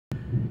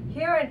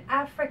Here in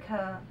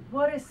Africa,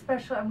 what is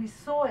special, and we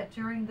saw it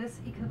during this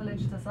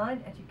eco-village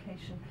design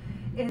education,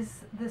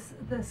 is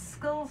the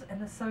skills in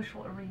the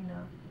social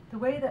arena. The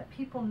way that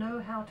people know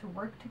how to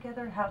work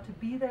together, how to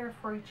be there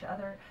for each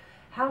other,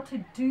 how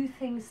to do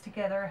things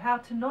together, how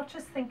to not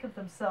just think of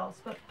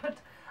themselves, but put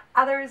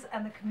others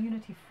and the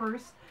community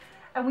first.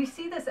 And we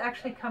see this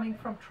actually coming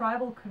from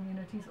tribal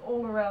communities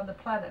all around the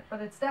planet,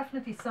 but it's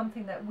definitely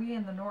something that we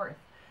in the North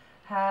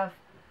have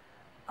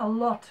a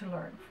lot to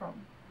learn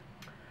from.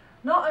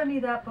 Not only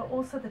that, but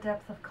also the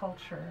depth of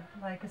culture.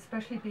 Like,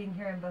 especially being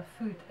here in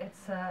Bafut,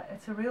 it's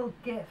a real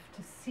gift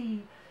to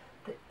see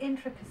the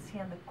intricacy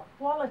and the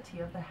quality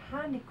of the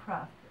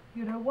handicraft.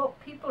 You know, what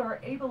people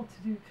are able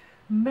to do,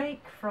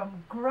 make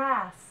from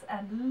grass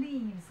and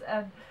leaves,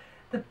 and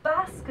the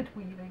basket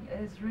weaving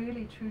is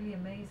really truly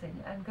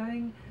amazing. And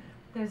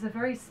there's a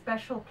very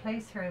special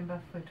place here in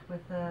Bafut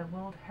with the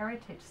World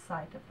Heritage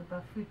Site of the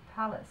Bafut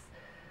Palace,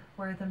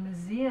 where the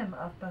Museum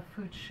of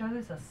Bafut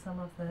shows us some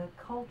of the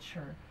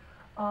culture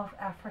of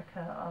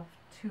Africa of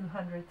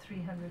 200,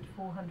 300,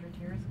 400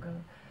 years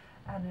ago.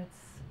 And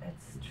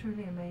it's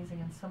truly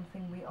amazing, and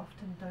something we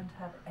often don't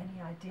have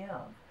any idea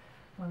of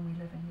when we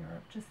live in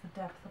Europe, just the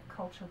depth of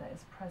culture that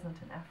is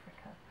present in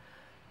Africa.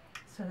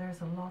 So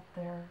there's a lot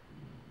there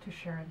to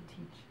share and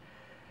teach.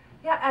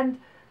 Yeah,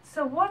 and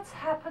so what's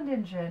happened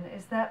in Gin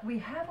is that we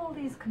have all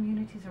these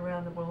communities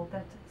around the world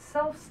that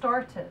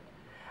self-started,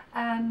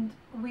 and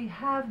we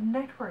have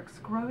networks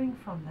growing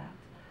from that.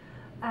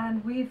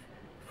 And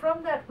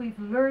from that we've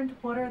learned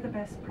what are the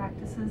best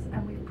practices,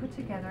 and we've put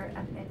together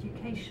an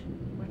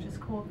education, which is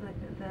called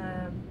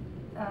the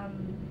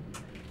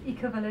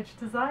Eco-Village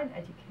Design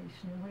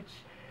Education,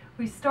 which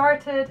we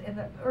started in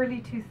the early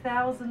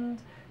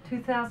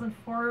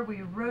 2004.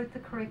 We wrote the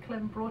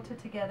curriculum, brought it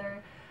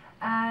together,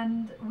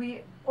 and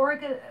we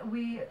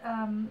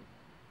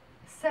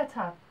set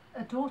up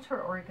a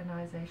daughter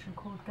organization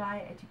called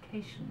Gaia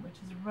Education,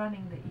 which is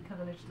running the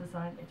Eco-Village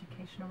Design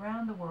Education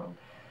around the world.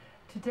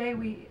 Today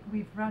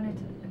we've run it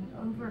in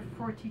over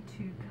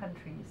 42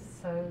 countries,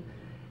 so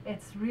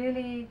it's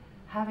really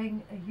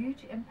having a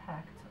huge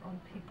impact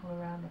on people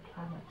around the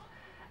planet.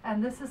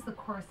 And this is the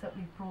course that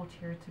we've brought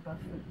here to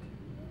Bafut.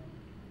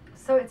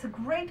 So it's a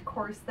great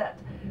course that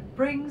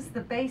brings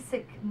the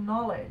basic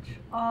knowledge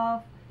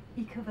of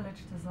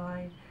eco-village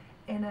design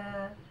in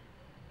a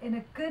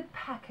good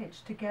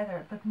package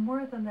together, but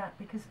more than that,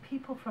 because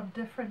people from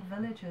different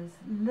villages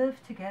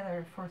live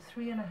together for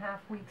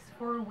 3.5 weeks,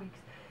 4 weeks.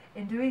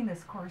 In doing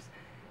this course,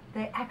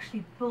 they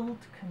actually build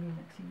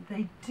community.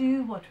 They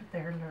do what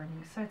they're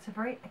learning. So it's a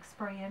very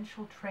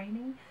experiential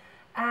training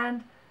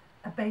and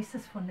a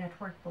basis for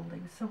network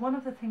building. So one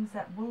of the things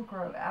that will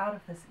grow out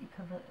of this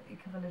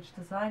eco-village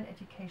design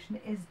education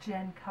is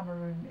Gen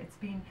Cameroon. It's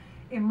been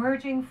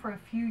emerging for a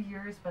few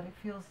years, but it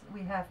feels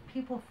we have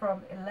people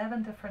from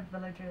 11 different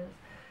villages.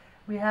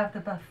 We have the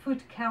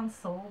Bafut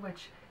Council,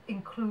 which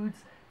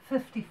includes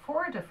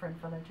 54 different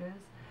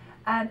villages,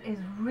 and is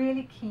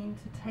really keen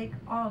to take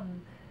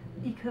on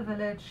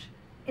eco-village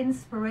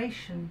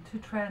inspiration to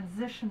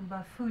transition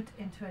Bafut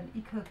into an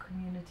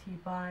eco-community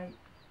by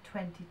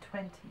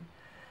 2020.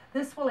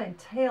 This will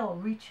entail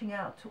reaching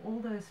out to all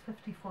those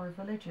 54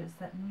 villages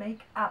that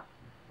make up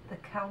the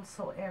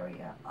council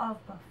area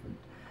of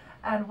Bafut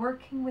and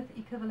working with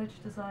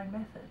eco-village design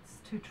methods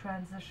to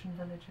transition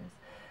villages.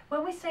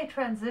 When we say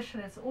transition,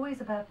 it's always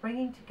about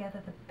bringing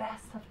together the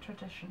best of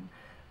tradition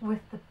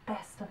with the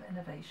best of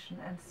innovation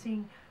and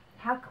seeing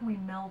how can we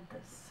meld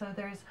this. So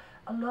there's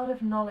a lot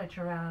of knowledge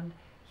around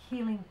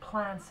healing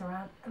plants,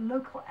 around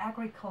local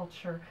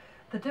agriculture,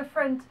 the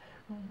different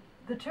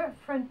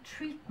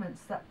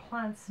treatments that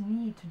plants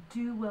need to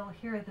do well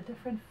here, the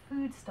different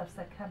foodstuffs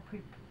that can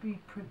be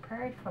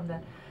prepared from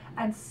that,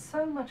 and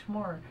so much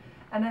more.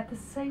 And at the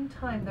same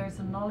time, there's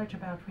a knowledge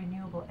about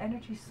renewable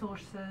energy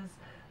sources,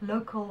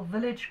 local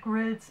village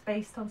grids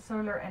based on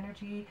solar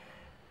energy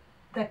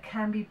that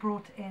can be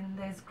brought in.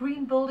 There's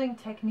green building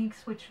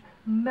techniques which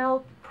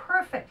meld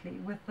perfectly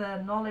with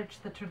the knowledge,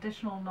 the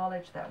traditional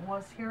knowledge that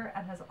was here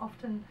and has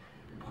often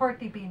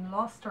partly been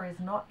lost or is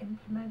not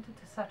implemented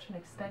to such an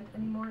extent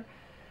anymore.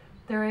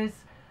 There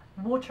is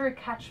water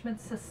catchment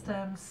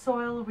systems,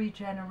 soil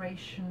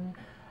regeneration,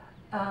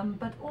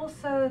 but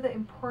also the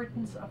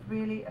importance of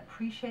really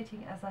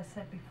appreciating, as I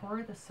said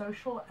before, the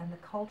social and the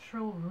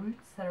cultural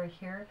roots that are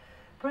here,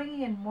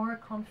 bringing in more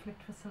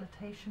conflict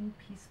facilitation,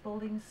 peace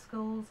building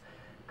skills,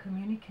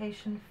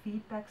 communication,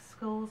 feedback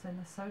skills in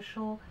the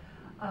social,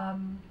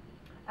 and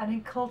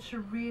in culture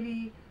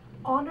really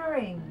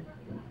honoring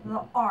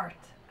the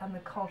art and the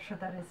culture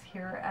that is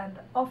here, and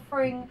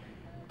offering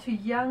to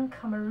young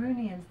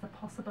Cameroonians the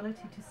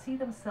possibility to see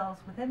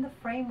themselves within the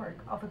framework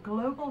of a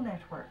global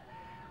network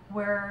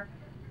where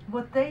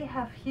what they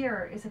have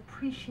here is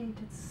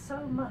appreciated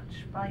so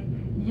much by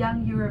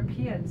young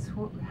Europeans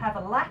who have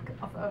a lack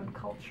of own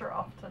culture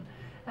often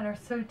and are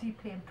so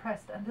deeply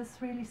impressed. And this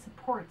really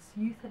supports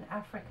youth in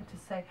Africa to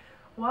say,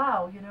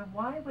 wow, you know,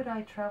 why would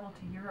I travel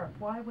to Europe?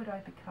 Why would I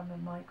become a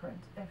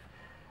migrant if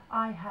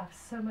I have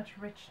so much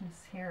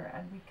richness here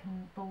and we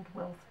can build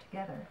wealth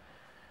together?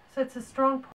 So it's a strong